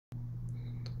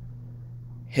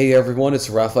Hey everyone, it's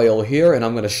Raphael here, and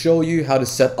I'm going to show you how to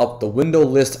set up the window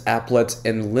list applet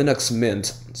in Linux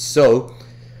Mint. So,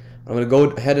 I'm going to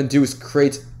go ahead and do is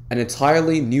create an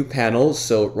entirely new panel.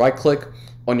 So, right click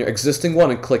on your existing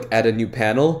one and click Add a New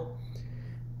Panel.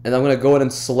 And I'm going to go ahead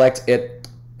and select it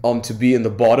to be in the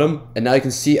bottom. And now you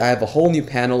can see I have a whole new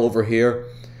panel over here.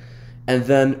 And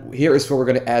then here is where we're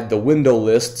going to add the window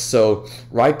list. So,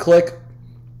 right click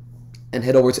and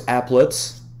head over to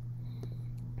Applets.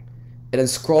 And then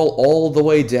scroll all the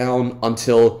way down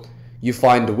until you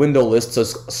find the window list. So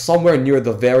it's somewhere near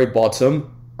the very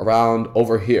bottom, around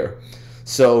over here.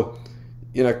 So,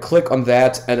 click on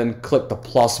that and then click the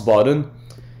plus button.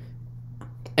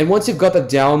 And once you've got that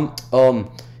down,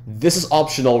 this is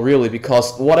optional really,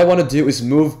 because what I want to do is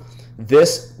move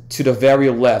this to the very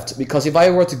left. Because if I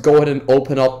were to go ahead and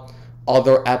open up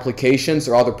other applications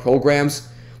or other programs,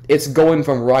 it's going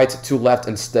from right to left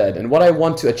instead. And what I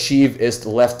want to achieve is the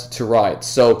left to right.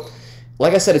 So,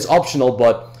 like I said, it's optional,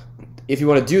 but if you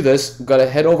want to do this, we've got to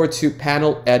head over to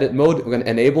Panel Edit Mode. We're going to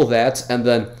enable that, and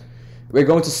then we're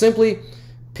going to simply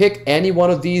pick any one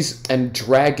of these and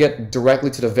drag it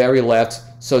directly to the very left.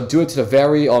 So do it to the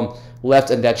very left,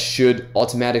 and that should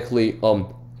automatically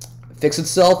fix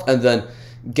itself. And then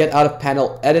get out of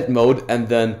Panel Edit Mode, and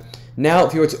then now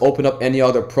if you were to open up any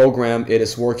other program, it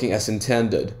is working as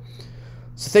intended.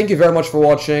 So thank you very much for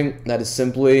watching. That is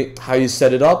simply how you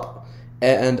set it up,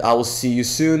 and I will see you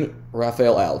soon.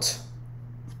 Raphael out.